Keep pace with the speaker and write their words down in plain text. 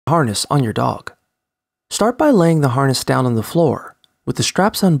harness on your dog. Start by laying the harness down on the floor with the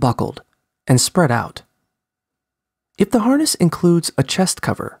straps unbuckled and spread out. If the harness includes a chest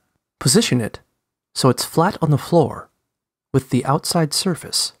cover, position it so it's flat on the floor with the outside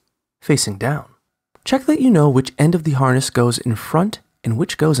surface facing down. Check that you know which end of the harness goes in front and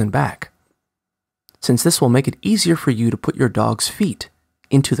which goes in back, since this will make it easier for you to put your dog's feet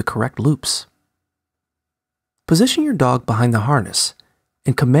into the correct loops. Position your dog behind the harness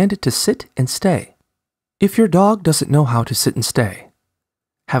and command it to sit and stay. If your dog doesn't know how to sit and stay,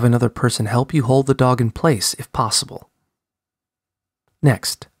 have another person help you hold the dog in place if possible.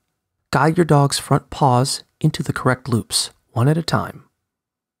 Next, guide your dog's front paws into the correct loops, one at a time.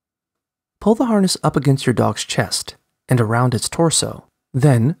 Pull the harness up against your dog's chest and around its torso.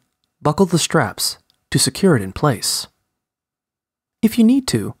 Then, buckle the straps to secure it in place. If you need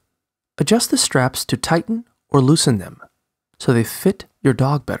to, adjust the straps to tighten or loosen them so they fit your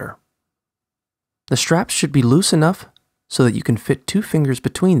dog better. The straps should be loose enough so that you can fit 2 fingers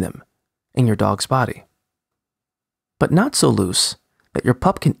between them and your dog's body, but not so loose that your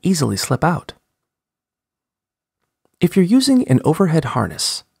pup can easily slip out. If you're using an overhead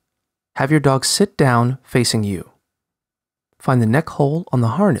harness, have your dog sit down facing you. Find the neck hole on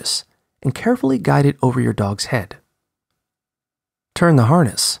the harness and carefully guide it over your dog's head. Turn the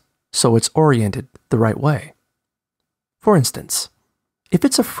harness so it's oriented the right way. For instance, if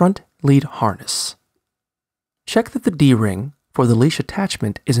it's a front lead harness, check that the D-ring for the leash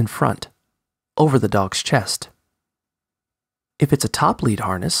attachment is in front, over the dog's chest. If it's a top lead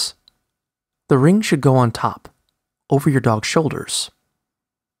harness, the ring should go on top, over your dog's shoulders.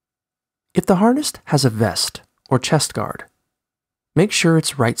 If the harness has a vest or chest guard, make sure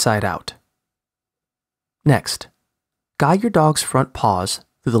it's right side out. Next, guide your dog's front paws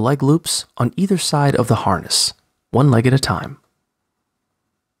through the leg loops on either side of the harness, one leg at a time.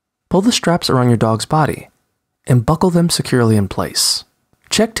 Pull the straps around your dog's body and buckle them securely in place.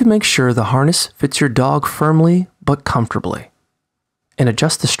 Check to make sure the harness fits your dog firmly but comfortably, and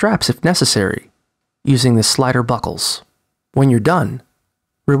adjust the straps if necessary using the slider buckles. When you're done,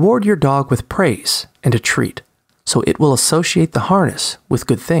 reward your dog with praise and a treat so it will associate the harness with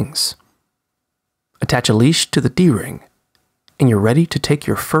good things. Attach a leash to the D-ring, and you're ready to take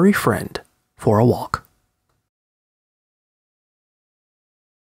your furry friend for a walk.